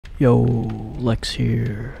Yo, Lex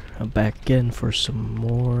here. I'm back again for some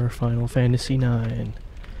more Final Fantasy IX.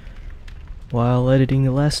 While editing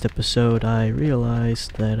the last episode, I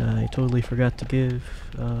realized that I totally forgot to give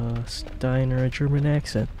Steiner a German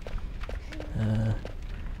accent.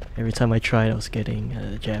 Every time I tried, I was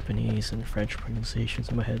getting Japanese and French pronunciations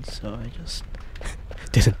in my head, so I just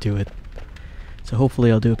didn't do it. So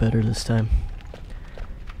hopefully I'll do it better this time.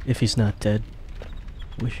 If he's not dead,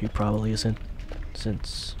 which he probably isn't,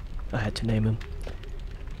 since I had to name him.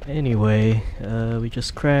 Anyway, we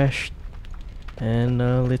just crashed, and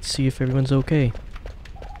let's see if everyone's okay.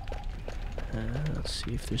 Let's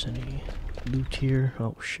see if there's any loot here.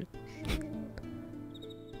 Oh shit.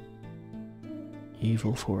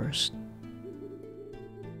 Evil Forest.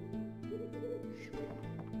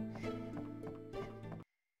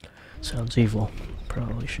 Sounds evil.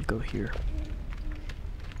 Probably should go here.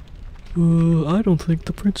 I don't think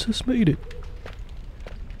the princess made it.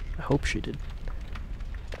 I hope she did.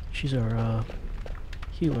 She's our,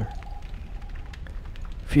 healer.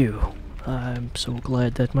 Phew. I'm so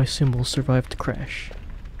glad that my symbol survived the crash.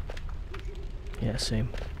 Yeah, same.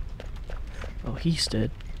 Oh, he's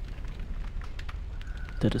dead.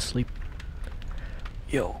 Dead asleep.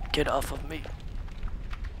 Yo, get off of me.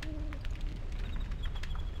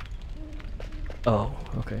 Oh,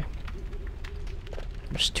 okay.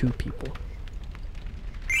 There's two people.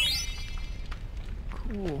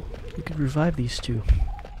 Cool. We could revive these two.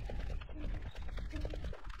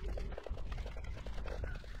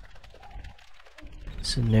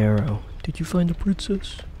 Scenario. Did you find the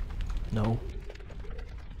princess? No.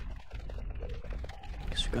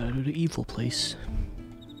 Guess we gotta do the evil place.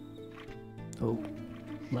 Oh,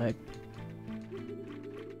 lag.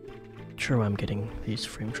 Sure why I'm getting these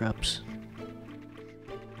frame drops.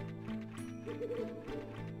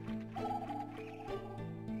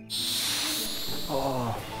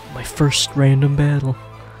 Oh, my first random battle.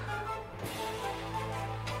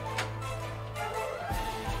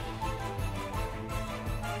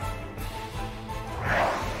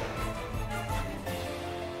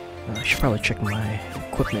 I should probably check my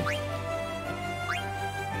equipment.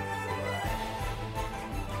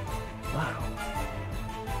 Wow.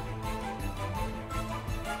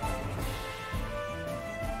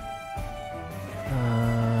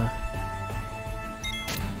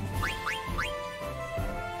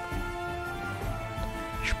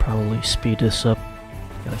 Should probably speed this up.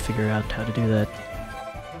 Gotta figure out how to do that.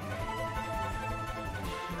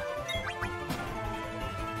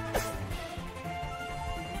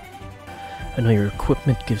 I know your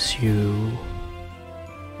equipment gives you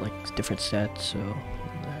like different stats, so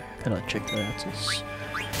I gotta check that out since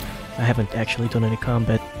I haven't actually done any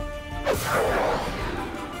combat.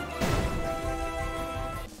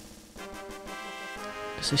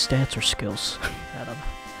 Does it say stats or skills? I don't know.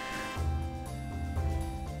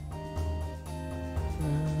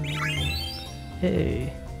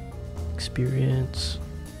 Hey, experience.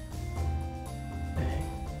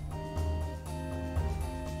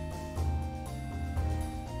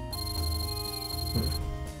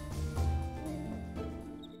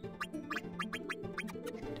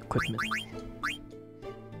 Equipment.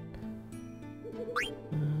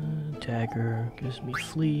 Dagger gives me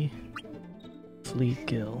flee. Flee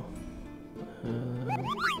kill.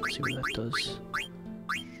 Let's see what that does.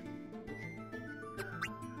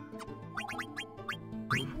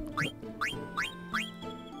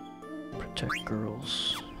 Protect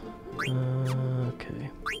girls. Okay.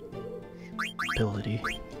 Ability.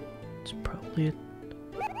 That's probably it.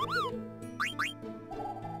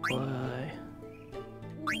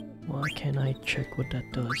 Why can't I check what that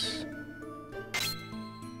does?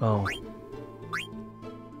 Oh.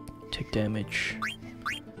 Take damage.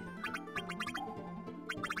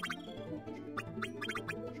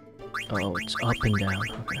 Oh, it's up and down.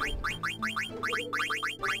 Okay.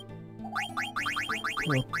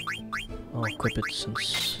 Well, I'll equip it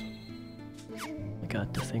since I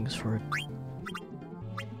got the things for it.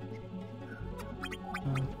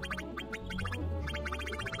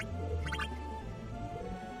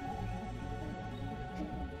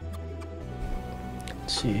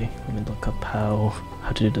 See, let me look up how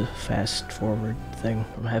to do the fast forward thing.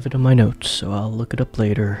 I don't have it in my notes, so I'll look it up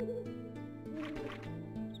later.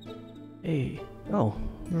 Hey, oh,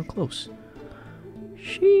 we're close.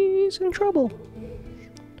 She's in trouble.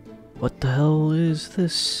 What the hell is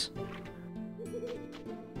this?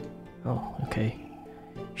 Oh, okay.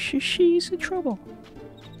 She's in trouble.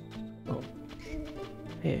 Oh,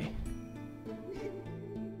 hey.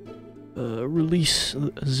 Release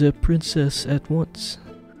the princess at once.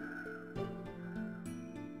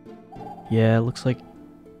 Yeah, looks like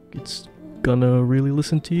it's gonna really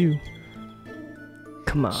listen to you.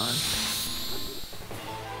 Come on.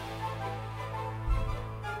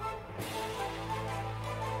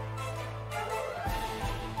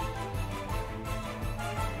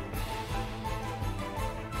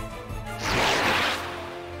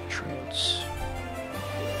 Trance.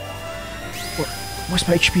 Why's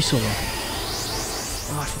my HP so low?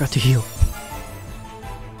 Oh, I forgot to heal.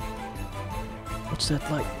 What's that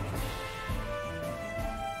like?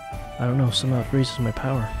 I don't know, somehow it raises my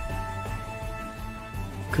power.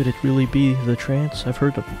 Could it really be the trance? I've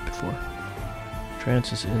heard of it before.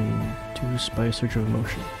 Trance is induced by a surge of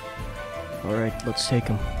emotion. Alright, let's take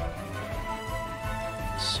him.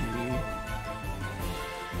 Let's see.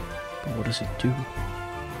 But what does it do?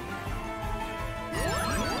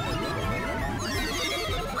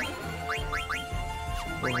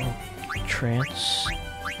 Well, trance.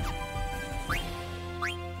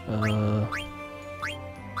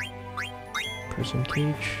 Prison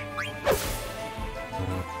cage.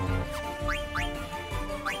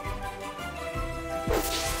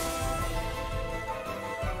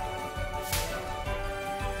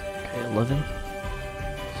 Okay, 11.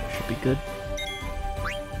 So it should be good.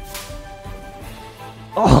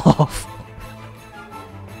 Oh!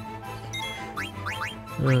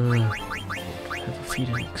 Have a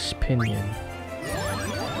Phoenix Pinion.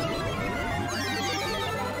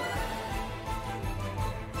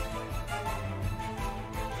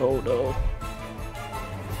 Oh no.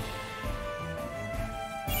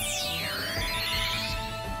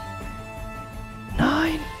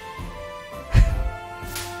 Nine?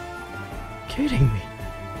 Kidding me.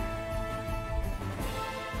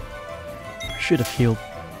 I should have healed.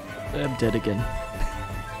 I'm dead again.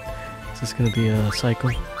 Is this gonna be a cycle?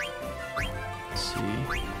 Let's see.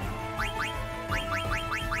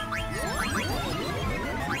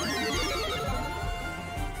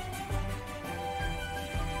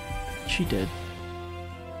 She did.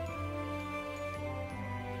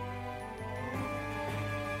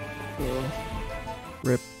 Oh.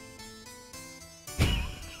 Rip.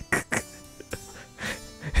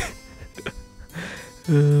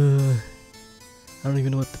 I don't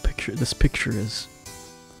even know what this picture is.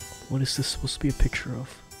 What is this supposed to be a picture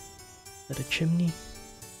of? Is that a chimney?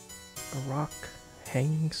 A rock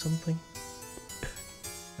hanging something?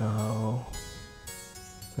 Oh.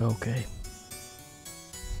 Okay.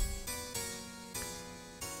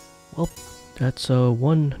 Well, that's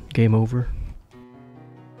one game over.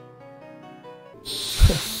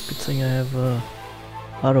 Good thing I have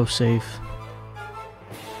autosave.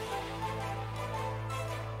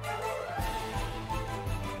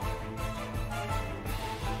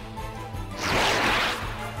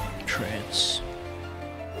 Trance.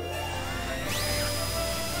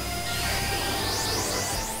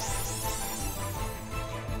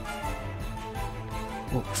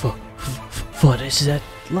 What is that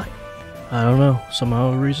like? I don't know.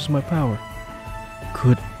 Somehow it raises my power.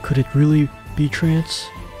 Could it really be trance?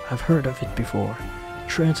 I've heard of it before.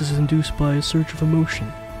 Trance is induced by a surge of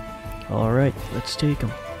emotion. Alright, let's take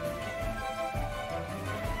him.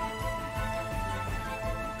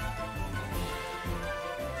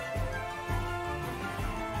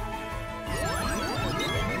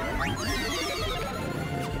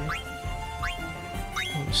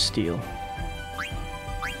 Oh, steal.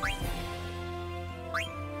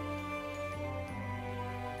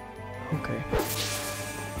 Okay.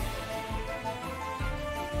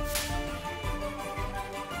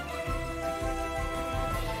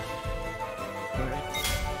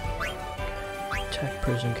 Attack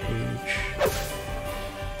prison cage.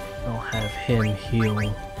 I'll have him heal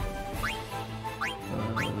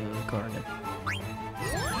Garnet.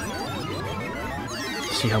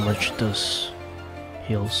 See how much does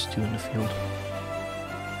heals do in the field.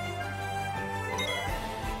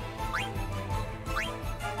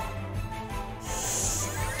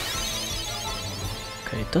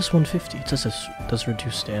 Okay, it does 150. It does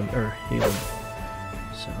reduce damage or healing.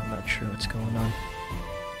 So I'm not sure what's going on.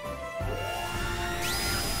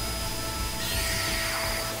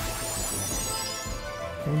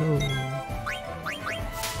 Oh no.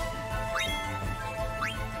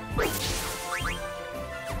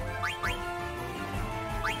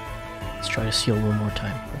 Let's try to seal one more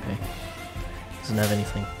time. Okay. Doesn't have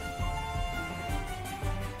anything.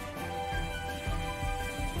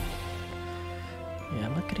 Yeah,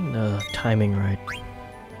 I'm not getting the timing right.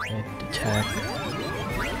 Okay, attack.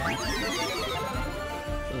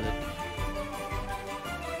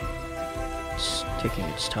 It's taking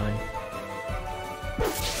its time.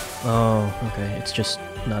 Oh, okay, it's just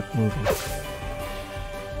not moving.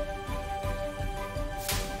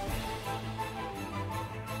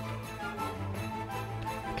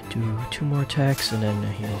 Do 2 more attacks and then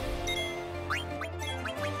a heal.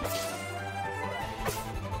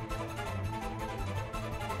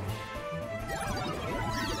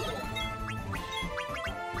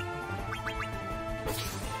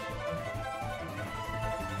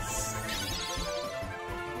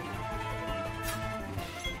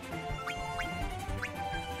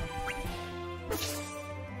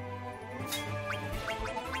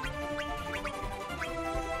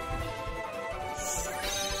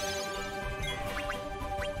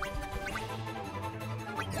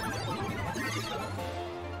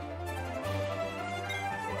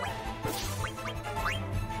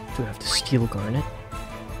 Do I have to steal Garnet?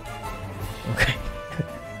 Okay.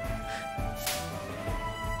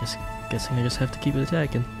 Just guessing I just have to keep it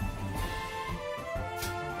attacking.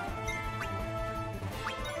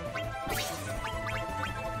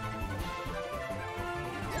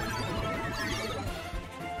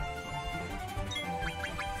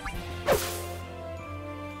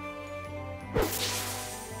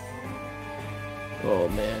 Oh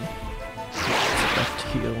man. Left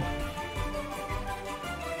heal.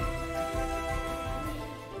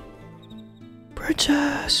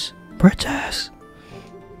 Princess! Princess!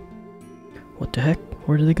 What the heck?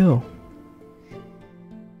 Where did they go?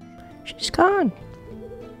 She's gone!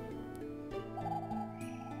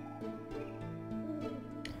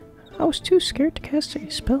 I was too scared to cast any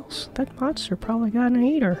spells. That monster probably got an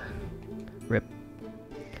eater. Rip.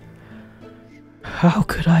 How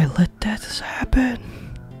could I let that happen?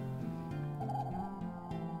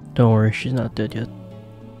 Don't worry, she's not dead yet.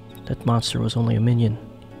 That monster was only a minion.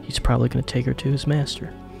 He's probably gonna take her to his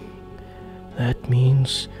master. That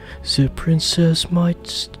means the princess might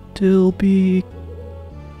still become...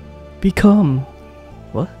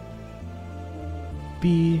 What?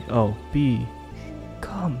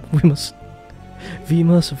 Come. We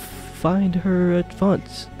must find her at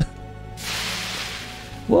once.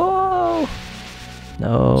 Whoa!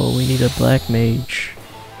 No, we need a black mage.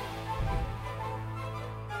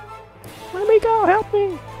 Let me go, help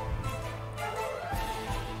me!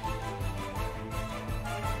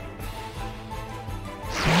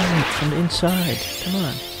 From the inside, come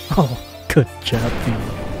on. Oh, good job, V.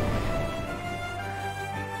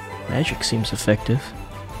 Magic seems effective.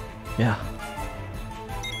 Yeah.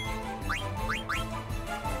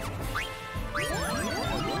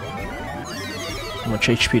 How much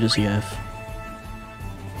HP does he have?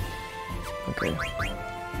 Okay.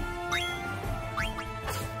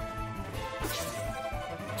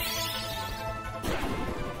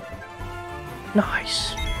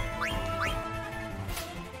 Nice.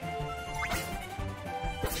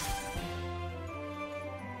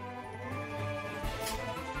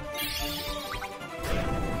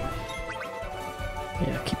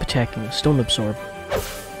 Yeah, keep attacking us. Don't absorb.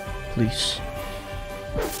 Please.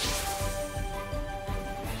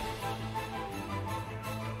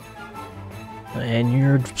 And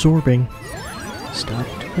you're absorbing. Stop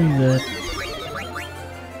doing that.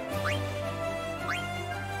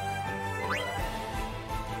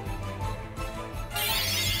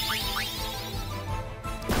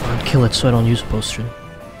 Come on, kill it so I don't use a potion.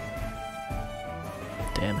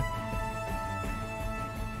 Damn it.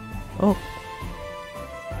 Oh.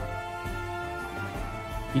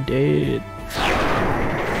 He did.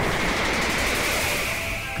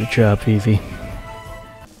 Good job, Vivi.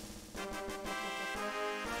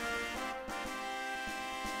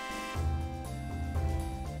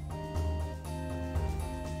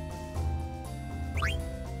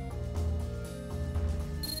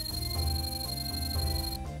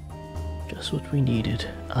 Just what we needed.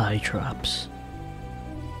 Eye drops.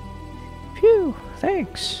 Phew,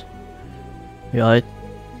 thanks. You alright?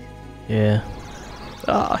 Yeah.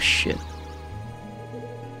 Ah, shit.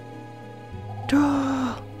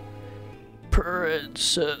 Duh!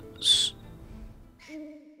 Princess.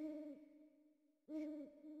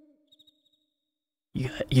 You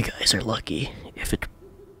guys are lucky. If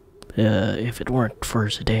it weren't for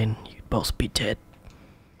Zidane, you'd both be dead.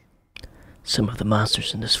 Some of the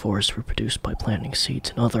monsters in this forest were produced by planting seeds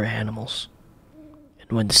in other animals.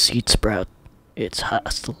 And when the seeds sprout, it's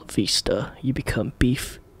hasta la vista. You become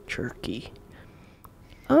beef jerky.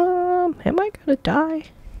 Am I gonna die?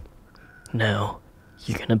 No,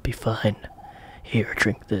 you're gonna be fine. Here,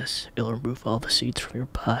 drink this. It'll remove all the seeds from your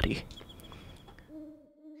body.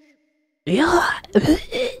 Yeah.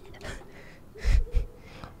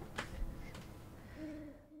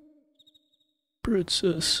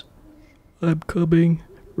 Princess, I'm coming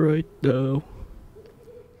right now.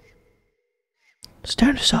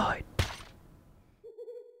 Stand aside.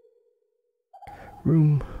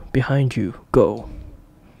 Room behind you. Go.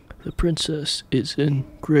 The princess is in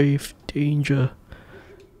grave danger.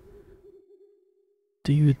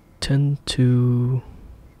 Do you intend to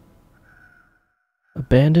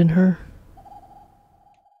abandon her?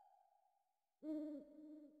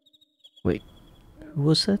 Wait, who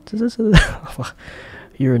was that?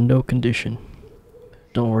 You're in no condition.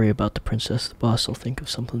 Don't worry about the princess. The boss will think of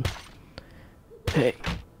something. Hey.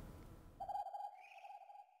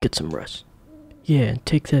 Get some rest. Yeah, and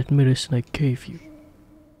take that medicine I gave you.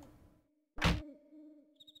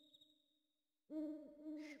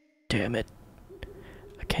 Damn it.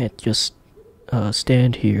 I can't just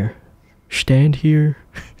stand here. Stand here?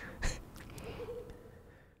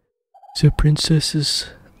 The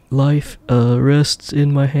princess's life rests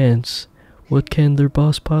in my hands. What can their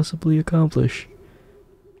boss possibly accomplish?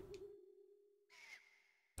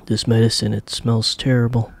 This medicine, it smells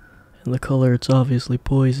terrible. And the color, it's obviously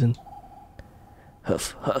poison.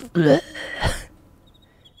 Huff, huff, bleh.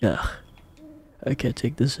 Ugh. I can't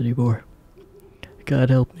take this anymore. God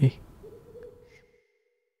help me.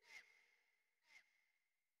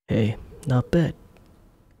 Hey, not bad.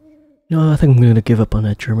 No, I think I'm gonna give up on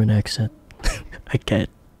that German accent. I can't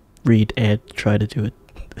read and try to do it.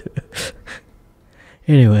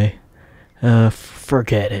 Anyway,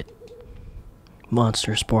 forget it.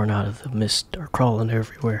 Monsters born out of the mist are crawling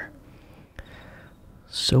everywhere.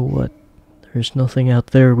 So what? There's nothing out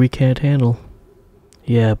there we can't handle.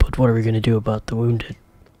 Yeah, but what are we gonna do about the wounded?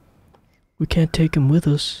 We can't take them with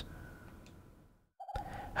us.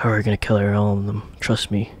 How are we gonna kill all of them?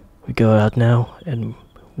 Trust me, we go out now and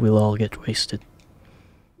we'll all get wasted.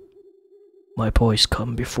 My boys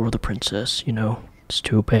come before the princess, you know. It's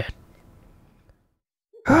too bad.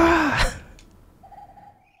 Ah!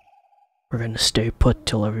 We're gonna stay put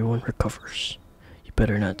till everyone recovers. You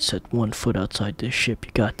better not set one foot outside this ship,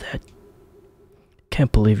 you got that?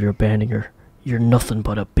 Can't believe you're abandoning her. You're nothing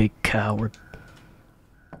but a big coward.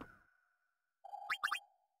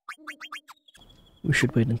 We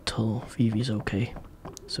should wait until Vivi's okay,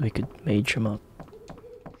 so we could mage him up.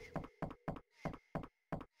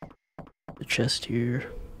 The chest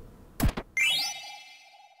here.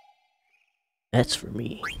 That's for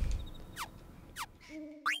me.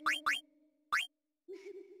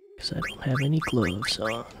 Because I don't have any gloves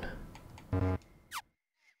on.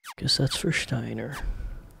 Guess that's for Steiner.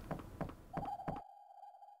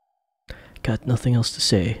 Got nothing else to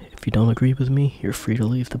say. If you don't agree with me, you're free to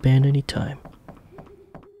leave the band anytime.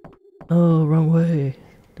 Oh, wrong way.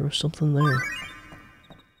 There was something there.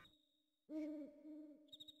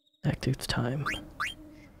 Active time.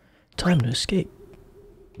 Time to escape.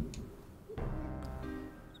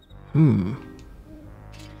 The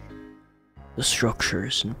structure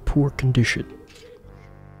is in poor condition.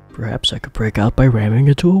 Perhaps I could break out by ramming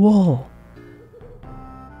into a wall.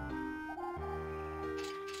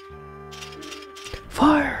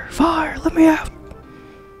 Fire! Fire! Let me out!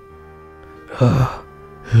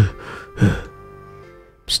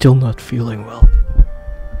 Still not feeling well.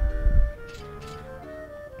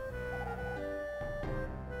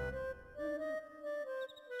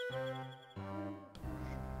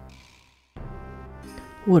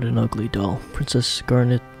 What an ugly doll. Princess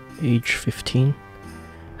Garnet, age 15.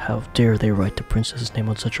 How dare they write the princess's name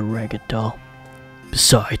on such a ragged doll?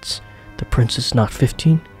 Besides, the princess is not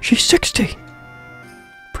 15, she's 60!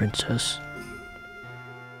 Princess.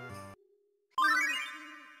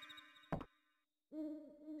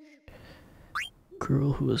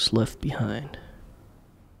 Girl who was left behind.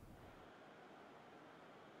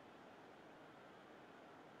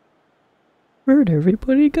 Where'd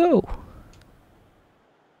everybody go?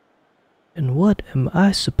 And what am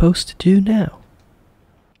I supposed to do now?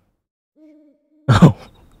 Oh.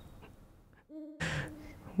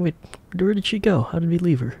 Wait, where did she go? How did we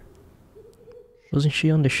leave her? Wasn't she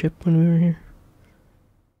on the ship when we were here?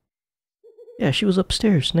 Yeah, she was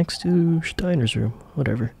upstairs next to Steiner's room.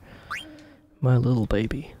 Whatever. My little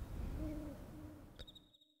baby.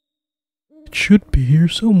 It should be here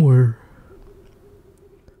somewhere.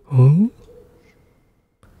 Huh?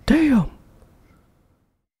 Damn!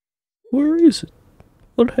 Where is it?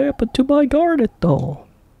 What happened to my Garnet doll?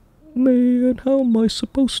 Man, how am I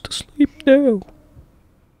supposed to sleep now?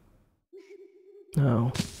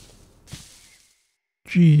 Oh.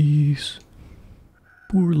 Jeez.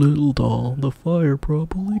 Poor little doll, the fire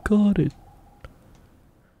probably caught it.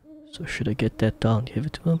 So should I get that doll and give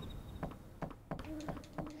it to him?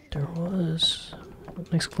 There was an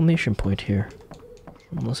exclamation point here.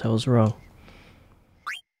 Unless I was wrong.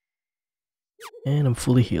 And I'm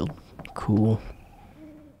fully healed. Cool.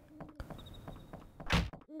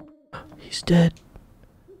 He's dead.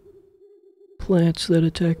 Plants that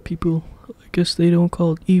attack people I guess they don't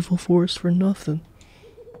call it evil force for nothing.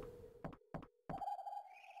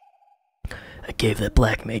 I gave that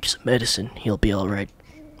black mage some medicine. He'll be alright.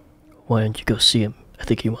 Why don't you go see him? I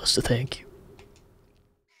think he wants to thank you.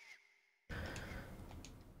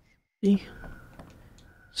 See?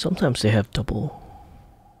 Sometimes they have double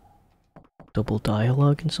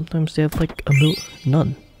dialogue, and sometimes they have like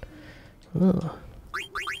none. Ugh.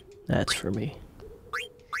 That's for me.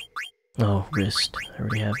 Oh, wrist. I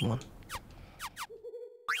already have one.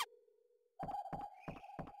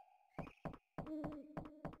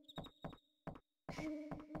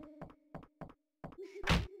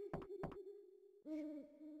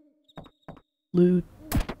 Loot.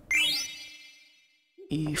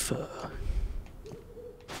 Aoife. Oh.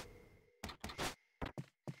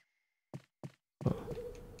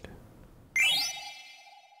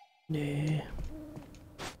 Nah.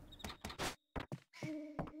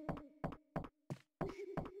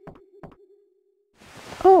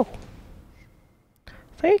 Oh!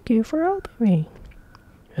 Thank you for helping me.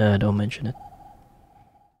 Don't mention it.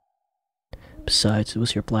 Besides, it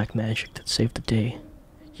was your black magic that saved the day.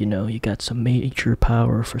 You know, you got some major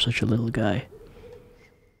power for such a little guy.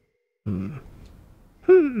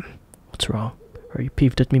 What's wrong? Are you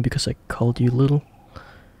peeved at me because I called you little?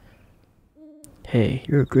 Hey,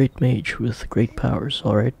 you're a great mage with great powers,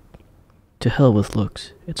 alright? To hell with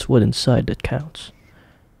looks. It's what inside that counts.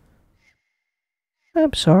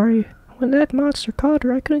 I'm sorry. When that monster caught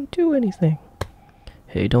her, I couldn't do anything.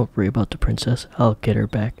 Hey, don't worry about the princess. I'll get her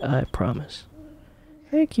back, I promise.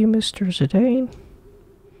 Thank you, Mr. Zidane.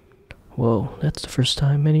 Whoa, that's the first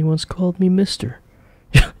time anyone's called me Mr.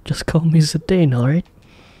 Just call me Zidane, alright?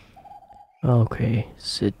 Okay,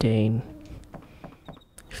 Zidane.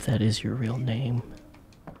 If that is your real name.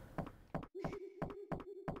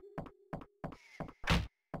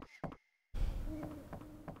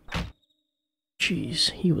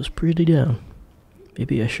 Jeez, he was pretty down.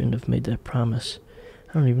 Maybe I shouldn't have made that promise.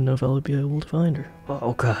 I don't even know if I'll be able to find her.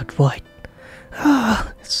 Oh god, what?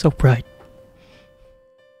 Ah, it's so bright.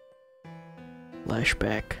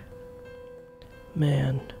 Flashback.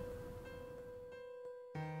 Man.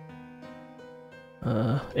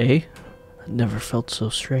 I never felt so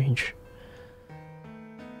strange.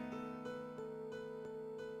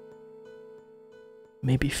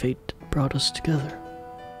 Maybe fate brought us together.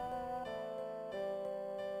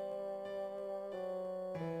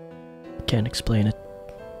 Can't explain it.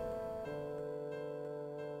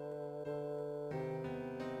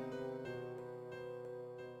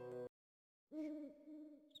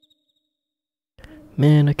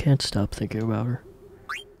 Man, I can't stop thinking about her.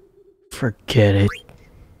 Forget it.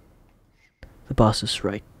 The boss is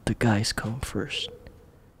right. The guys come first.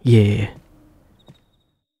 Yeah.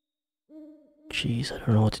 Jeez, I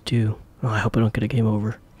don't know what to do. Oh, I hope I don't get a game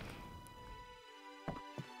over.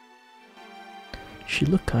 She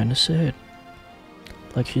looked kinda sad.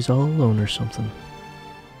 Like she's all alone or something.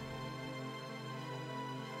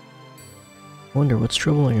 Wonder what's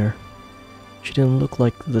troubling her. She didn't look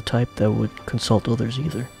like the type that would consult others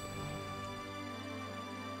either.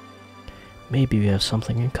 Maybe we have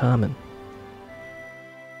something in common.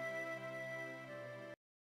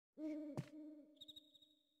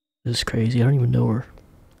 This is crazy, I don't even know her.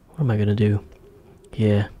 What am I gonna do?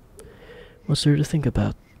 Yeah. What's there to think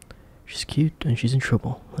about? She's cute and she's in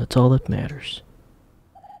trouble. That's all that matters.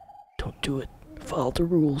 Don't do it. Follow the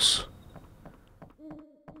rules.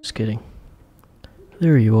 Just kidding.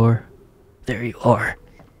 There you are. There you are.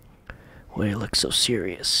 Why do you look so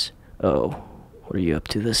serious? Oh, what are you up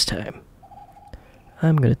to this time?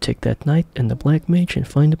 I'm gonna take that knight and the black mage and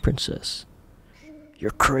find the princess.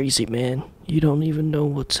 You're crazy, man. You don't even know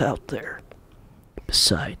what's out there.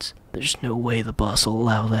 Besides, there's no way the boss will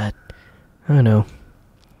allow that. I know.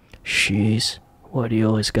 Jeez, why do you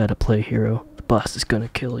always gotta play hero? The boss is gonna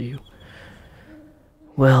kill you.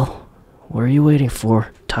 Well, what are you waiting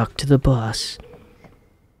for? Talk to the boss.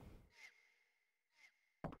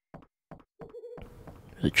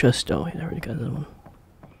 The chest, oh, I already got that one.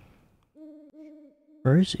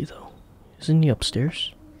 Where is he, though? Isn't he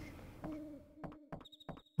upstairs?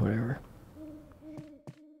 Whatever.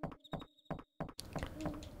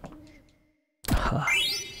 Ha.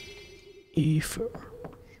 Aoife.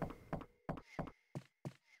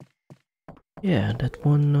 Yeah, that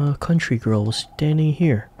one country girl was standing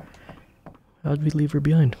here. How'd we leave her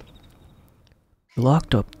behind? We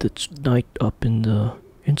locked up that night up in the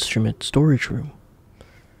instrument storage room.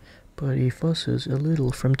 But he fusses a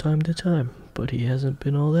little from time to time, but he hasn't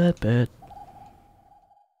been all that bad.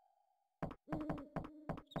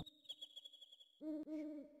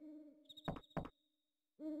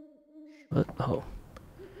 What? Oh.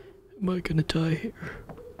 Am I gonna die here?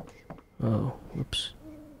 Oh, whoops.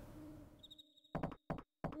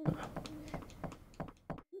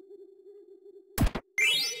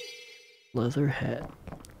 Leather hat.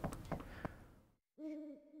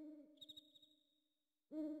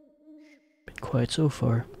 Been quiet so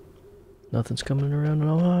far. Nothing's coming around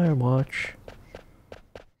on our watch.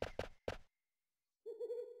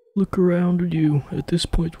 Look around at you. At this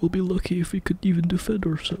point, we'll be lucky if we could even defend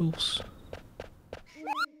ourselves.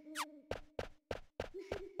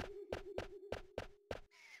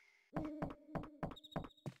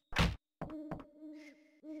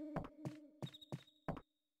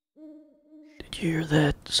 Did you hear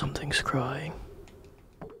that? Something's crying.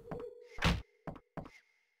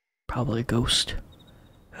 Probably a ghost.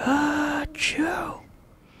 Ah, Joe!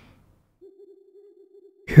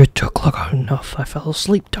 You took long enough. I fell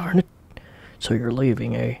asleep, darn it. So you're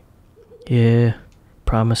leaving, eh? Yeah.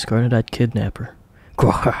 Promised Garnet I'd kidnap her.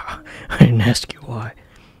 I didn't ask you why.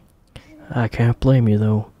 I can't blame you,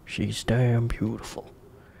 though. She's damn beautiful.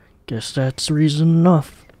 Guess that's reason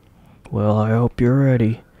enough. Well, I hope you're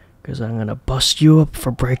ready, 'cause I'm gonna bust you up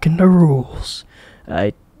for breaking the rules.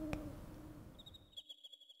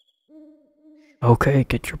 Okay,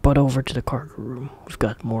 get your butt over to the cargo room. We've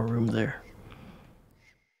got more room there.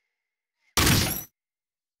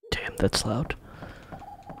 Damn, that's loud.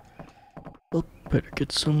 Well, better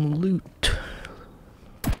get some loot.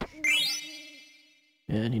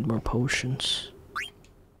 Yeah, I need more potions.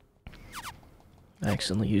 I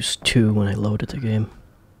accidentally used 2 when I loaded the game.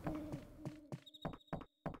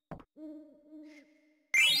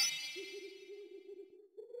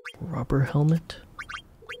 Rubber helmet?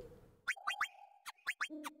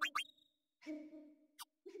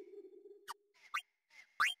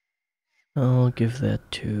 I'll give that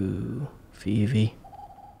to Phoebe.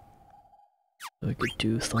 So I could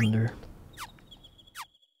do thunder.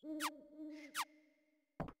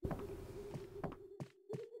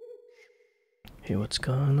 Hey, what's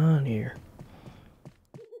going on here?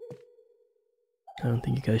 I don't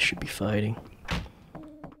think you guys should be fighting.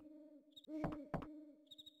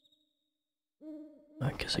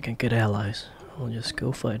 I guess I can't get allies. I'll just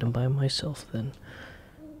go fight them by myself then.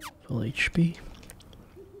 Full HP.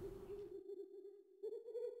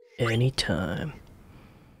 Anytime.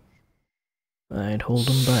 I'd hold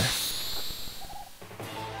them back.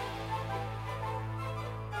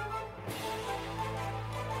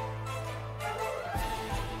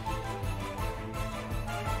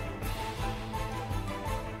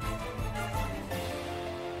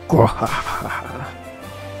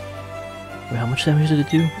 Wait, how much damage did it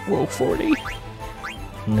do? Whoa, 40.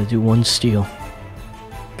 I'm gonna do 1 steel.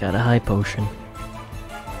 Got a high potion.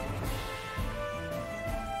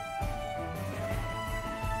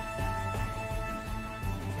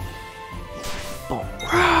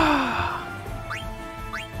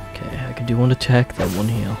 Okay, I can do 1 attack, then 1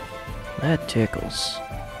 heal. That tickles.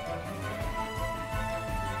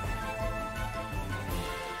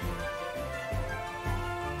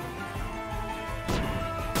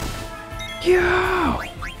 Yeah!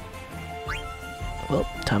 Well,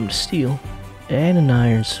 time to steal. And an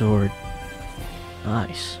iron sword.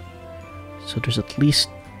 Nice. So there's at least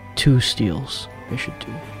 2 steals I should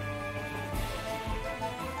do.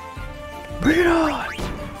 Bring it on!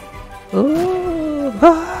 Oh!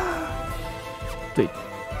 Ah! Wait.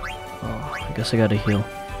 Oh, I guess I gotta heal.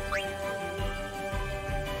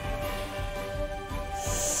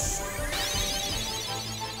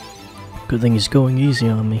 Good thing he's going easy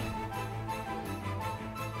on me.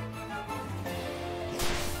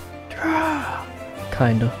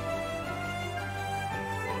 Kinda.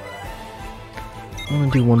 I'm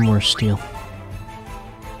gonna do 1 more steal.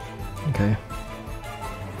 Okay.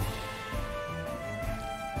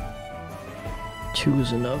 2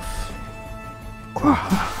 is enough. Okay,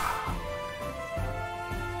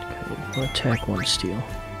 1 attack, 1 steal.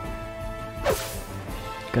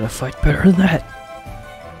 Gotta fight better than that.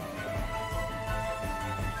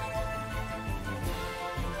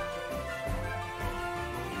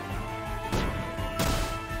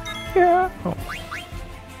 Yeah. Oh.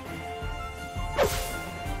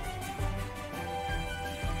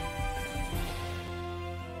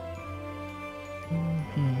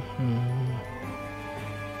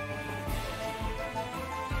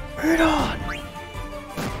 Bring it on!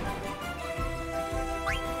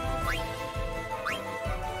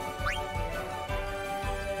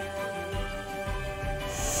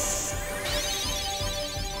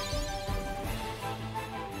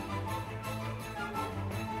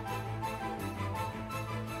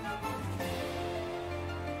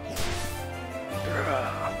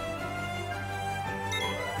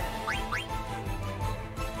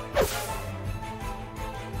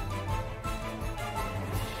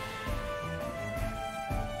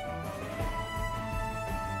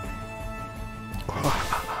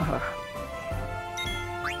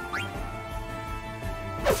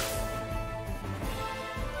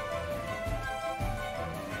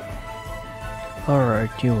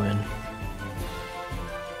 Alright, you win.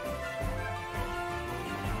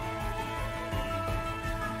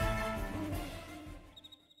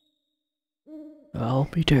 I'll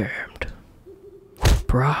be damned.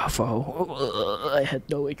 Bravo! I had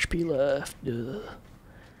no HP left.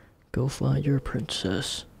 Go find your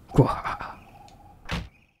princess.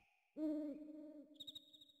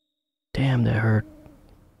 Damn, that hurt.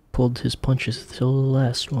 Pulled his punches till the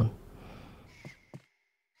last one.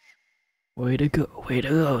 Way to go,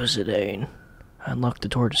 Zidane. I unlocked the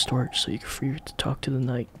door to storage so you can free to talk to the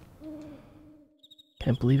knight.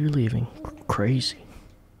 Can't believe you're leaving. Crazy.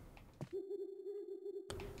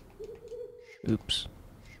 Oops.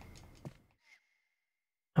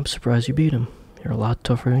 I'm surprised you beat him. You're a lot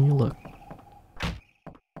tougher than you look.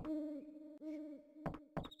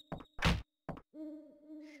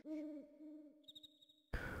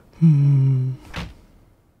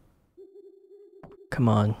 Come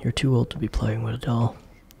on, you're too old to be playing with a doll.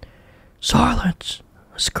 Silence!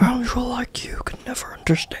 A scoundrel like you can never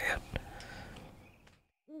understand.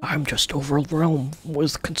 I'm just overwhelmed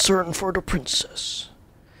with concern for the princess.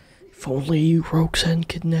 If only you rogues hadn't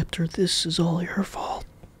kidnapped her, this is all your fault.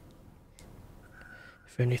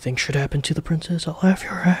 If anything should happen to the princess, I'll have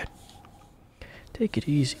your head. Take it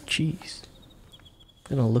easy, jeez.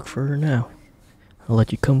 Gonna look for her now. I'll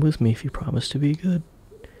let you come with me if you promise to be good.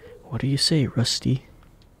 What do you say, Rusty?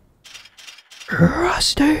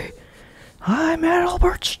 Rusty! I'm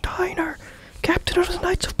Adalbert Steiner, captain of the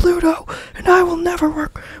Knights of Pluto, and I will never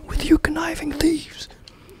work with you conniving thieves.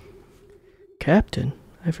 Captain?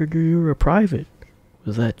 I figured you were a private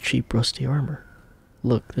with that cheap rusty armor.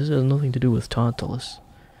 Look, this has nothing to do with Tantalus.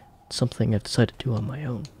 It's something I've decided to do on my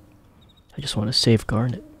own. I just want to save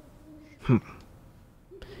Garnet.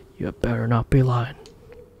 You had better not be lying.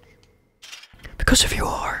 Because if you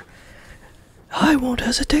I won't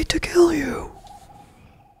hesitate to kill you.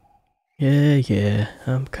 Yeah,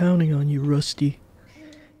 I'm counting on you, Rusty.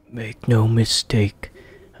 Make no mistake,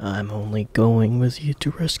 I'm only going with you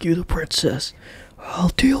to rescue the princess. I'll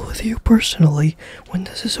deal with you personally when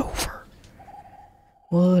this is over.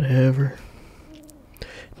 Whatever.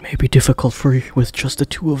 It may be difficult for you with just the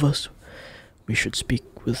two of us. We should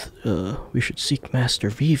seek Master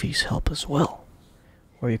Vivi's help as well.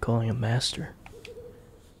 Why are you calling him Master?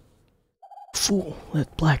 Fool,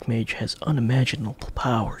 that black mage has unimaginable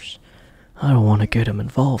powers. I don't want to get him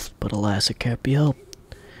involved, but alas, it can't be helped.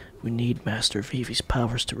 We need Master Vivi's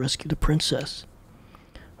powers to rescue the princess.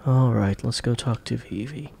 Alright, let's go talk to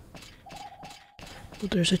Vivi. Oh,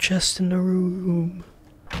 there's a chest in the room.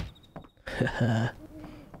 Haha.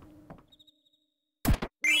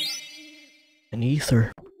 An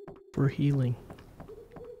ether for healing.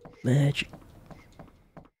 Magic.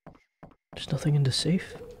 There's nothing in the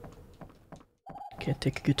safe. Can't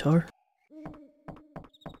take a guitar.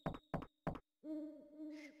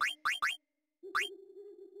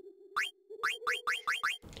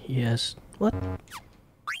 Yes. What?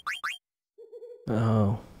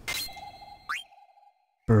 Oh.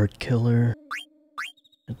 Bird killer.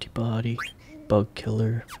 Antibody. Bug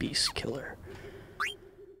killer. Beast killer.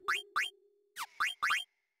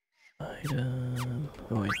 Item.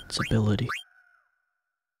 Oh wait, it's ability.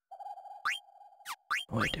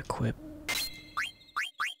 Wait, equip.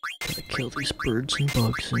 Gotta kill these birds and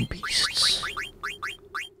bugs and beasts.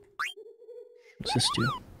 What's this do?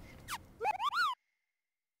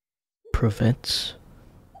 Prevents.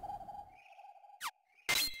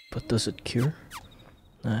 But does it cure?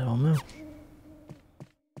 I don't know.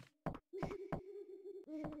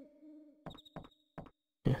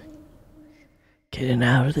 Getting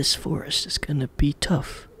out of this forest is gonna be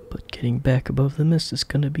tough, but getting back above the mist is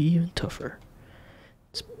gonna be even tougher.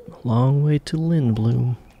 It's a long way to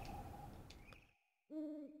Lindblom.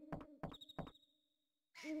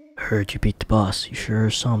 Heard you beat the boss. You sure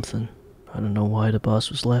are something. I don't know why the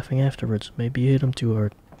boss was laughing afterwards. Maybe you hit him too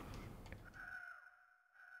hard.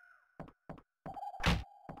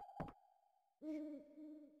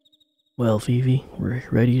 Well, Vivi, we're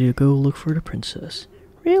ready to go look for the princess.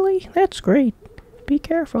 Really? That's great. Be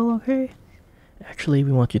careful, okay? Actually,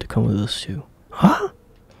 we want you to come with us too. Huh?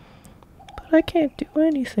 But I can't do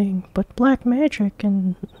anything but black magic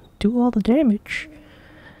and do all the damage.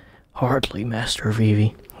 Hardly, Master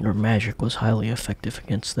Vivi. Your magic was highly effective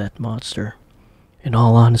against that monster. In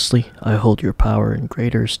all honesty, I hold your power in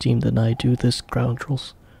greater esteem than I do this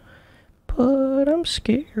scoundrel's. But I'm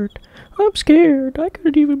scared. I'm scared. I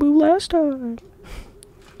couldn't even move last time.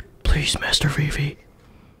 Please, Master Vivi.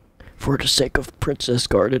 For the sake of Princess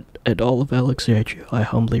Guarded and all of Alexandria, I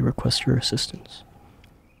humbly request your assistance.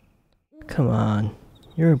 Come on,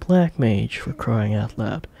 you're a black mage, for crying out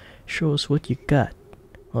loud. Show us what you got.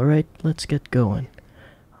 Alright, let's get going.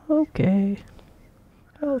 Okay,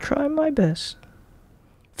 I'll try my best.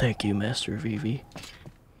 Thank you, Master Vivi.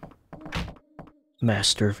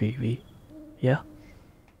 Master Vivi? Yeah?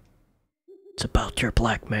 It's about your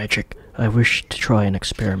black magic. I wish to try an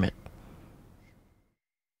experiment.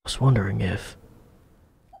 I was wondering if...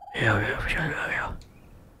 Yeah.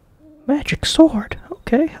 Magic sword?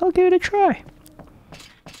 Okay, I'll give it a try.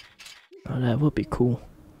 Oh, that would be cool.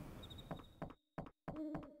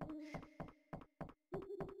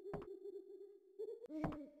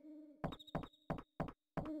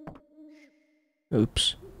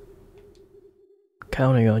 Oops.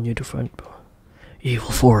 Counting on you to find... Evil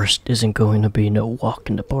Forest isn't going to be no walk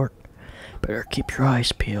in the park. Better keep your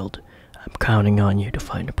eyes peeled. I'm counting on you to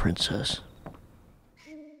find a princess.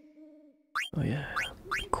 Oh yeah,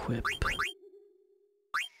 equip.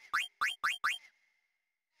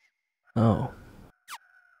 Oh.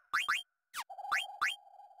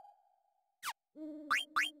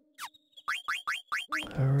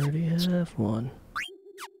 I already have one.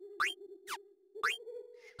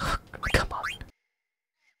 Come on.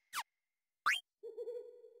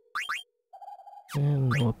 And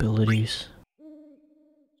no abilities.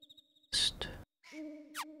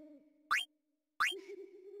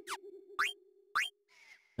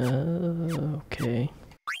 Okay.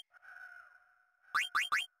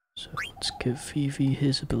 So let's give Vivi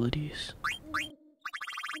his abilities.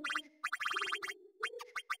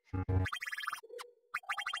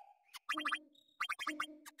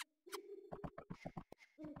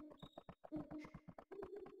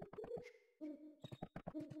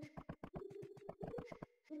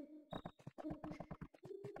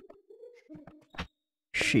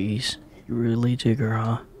 Jeez, you really dig her,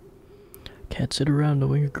 huh? Can't sit around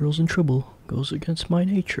knowing a girl's in trouble. Goes against my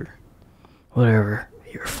nature. Whatever,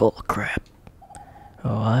 you're full of crap.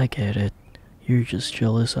 Oh, I get it. You're just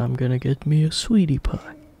jealous I'm gonna get me a sweetie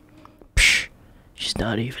pie. Psh, she's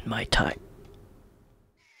not even my type.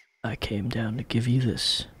 I came down to give you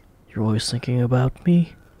this. You're always thinking about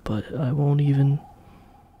me, but I won't need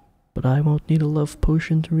a love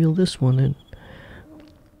potion to reel this one in.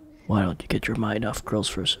 Why don't you get your mind off girls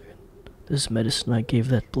for a second? This medicine I gave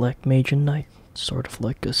that black mage and knight, sort of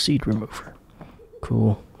like a seed remover.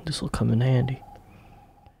 Cool, this'll come in handy.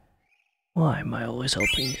 Why am I always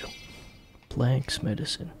helping you? Blank's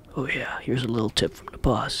medicine. Oh yeah, here's a little tip from the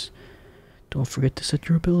boss. Don't forget to set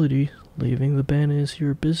your ability. Leaving the band is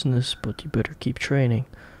your business, but you better keep training.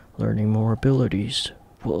 Learning more abilities,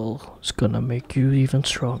 well, it's gonna make you even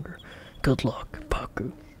stronger. Good luck,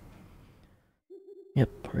 Baku. Yep,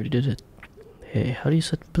 already did it. Hey, how do you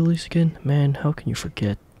set abilities again? Man, how can you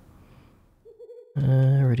forget? I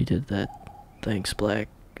already did that. Thanks, Black.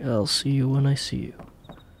 I'll see you when I see you.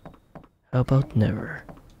 How about never?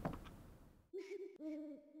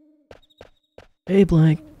 Hey,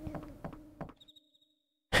 Blank.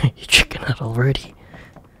 You chicken out already.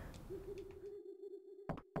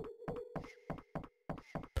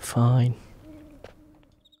 Fine.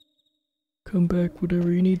 Come back whatever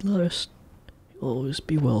you need last. You'll always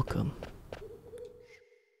be welcome.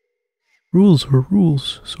 Rules are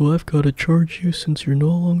rules, so I've gotta charge you since you're no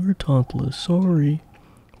longer tauntless. Sorry.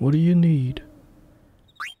 What do you need?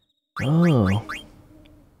 Oh.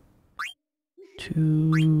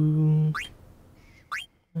 2...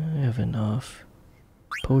 I have enough.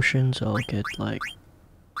 Potions, I'll get like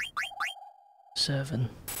 7.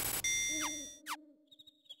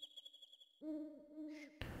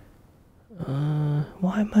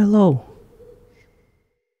 Why am I low?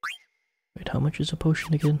 Wait, how much is a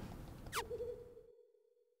potion again?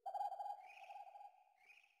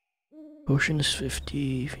 Potion is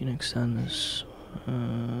 50, Phoenix Sun is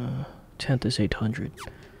 10th is 800.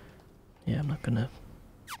 Yeah, I'm not gonna...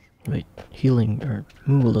 Wait, healing, or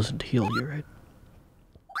removal doesn't heal you, right?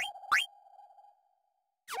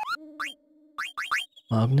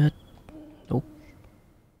 Magnet? Nope.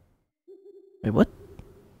 Wait, what?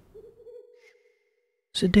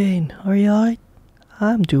 Zidane, are you alright?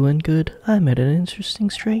 I'm doing good. I met an interesting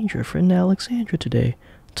stranger friend Alexandra today.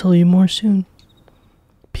 I'll tell you more soon.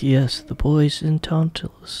 P.S. The boys in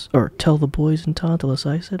Tantalus, or tell the boys in Tantalus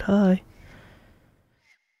I said hi.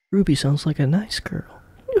 Ruby sounds like a nice girl.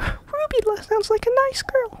 Ruby sounds like a nice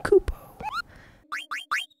girl, Kupo.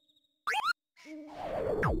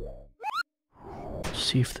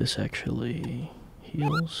 See if this actually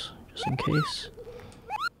heals, just in case.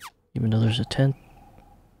 Even though there's a tent.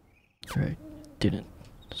 Right, didn't.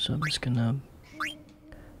 So I'm just gonna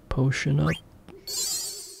Potion up.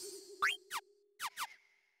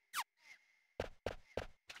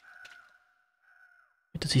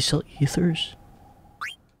 Does he sell ethers?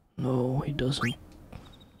 No, he doesn't.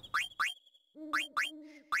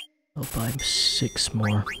 I'll buy him 6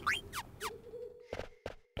 more.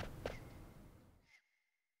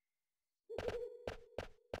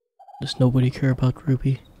 Does nobody care about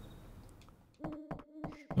Ruby?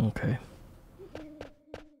 Okay.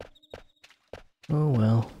 Oh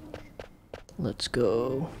well. Let's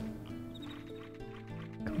go.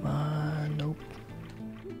 Come on, nope.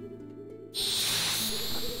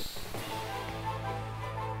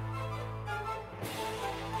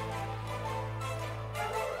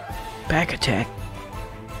 Back attack.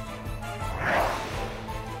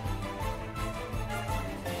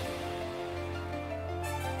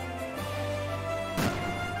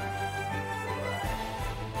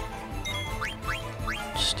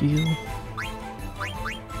 Steal.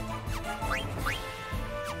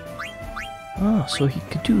 Ah, so he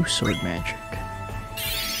could do sword magic.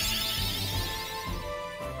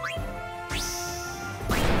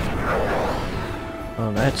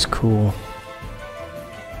 Oh, that's cool.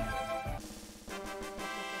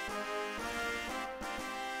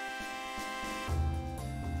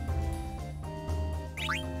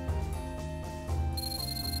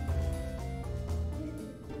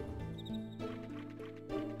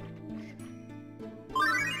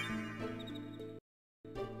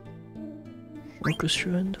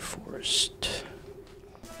 Orchestra in the forest.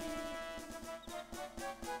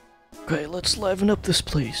 Okay, let's liven up this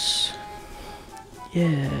place.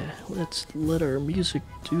 Yeah, let's let our music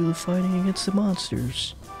do the fighting against the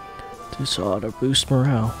monsters. This ought to boost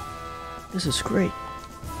morale. This is great.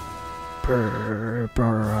 Brr,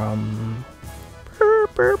 brr, brr,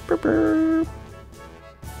 brr, brr, brr.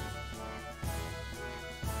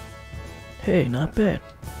 Hey, not bad.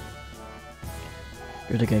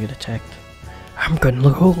 You're the guy get attacked. I'm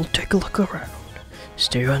gonna take a look around.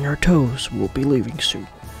 Stay on your toes, we'll be leaving soon.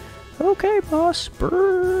 Okay, boss.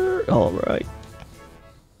 Brrr. Alright.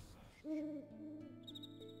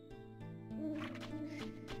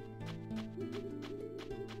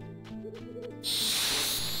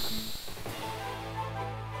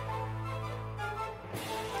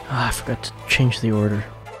 Ah, I forgot to change the order.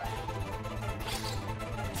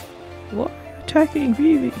 What? Attacking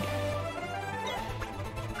Vivi?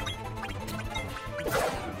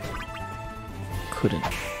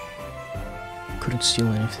 Couldn't steal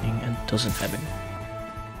anything and doesn't have any.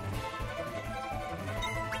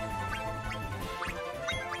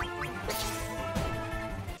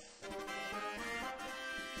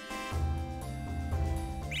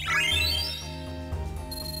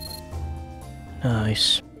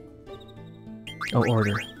 Nice. Oh,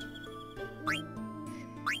 order.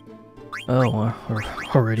 Oh,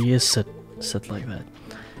 already is set like that.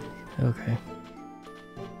 Okay.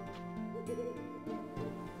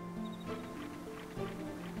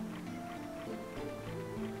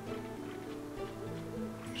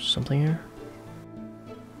 Something here?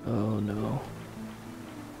 Oh no.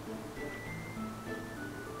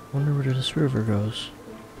 Wonder where this river goes.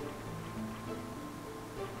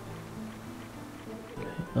 Okay,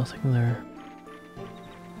 nothing there.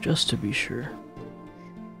 Just to be sure.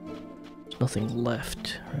 There's nothing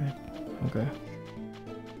left, right? Okay.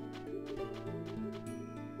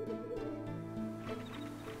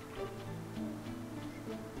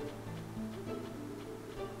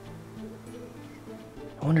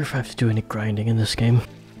 I wonder if I have to do any grinding in this game.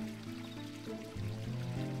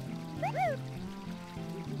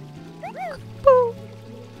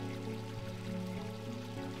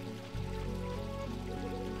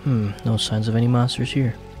 No signs of any monsters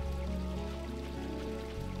here.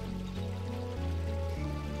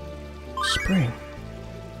 Spring.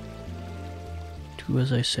 Do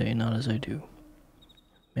as I say, not as I do.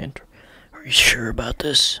 Man, are you sure about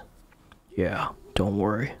this? Yeah, don't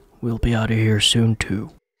worry. We'll be out of here soon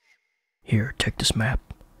too. Here, take this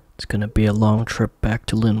map. It's gonna be a long trip back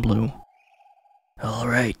to Lindblom.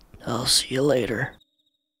 Alright, I'll see you later.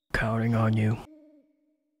 Counting on you.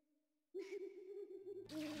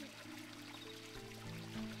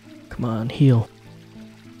 Come on, heal.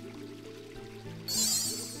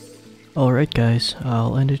 Alright guys,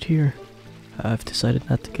 I'll end it here. I've decided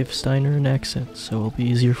not to give Steiner an accent, so it'll be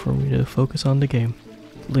easier for me to focus on the game.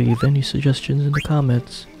 Leave any suggestions in the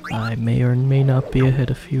comments. I may or may not be ahead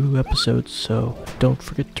a few episodes, so don't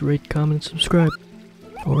forget to rate, comment, and subscribe.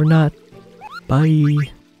 Or not. Bye.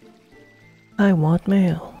 I want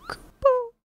mail.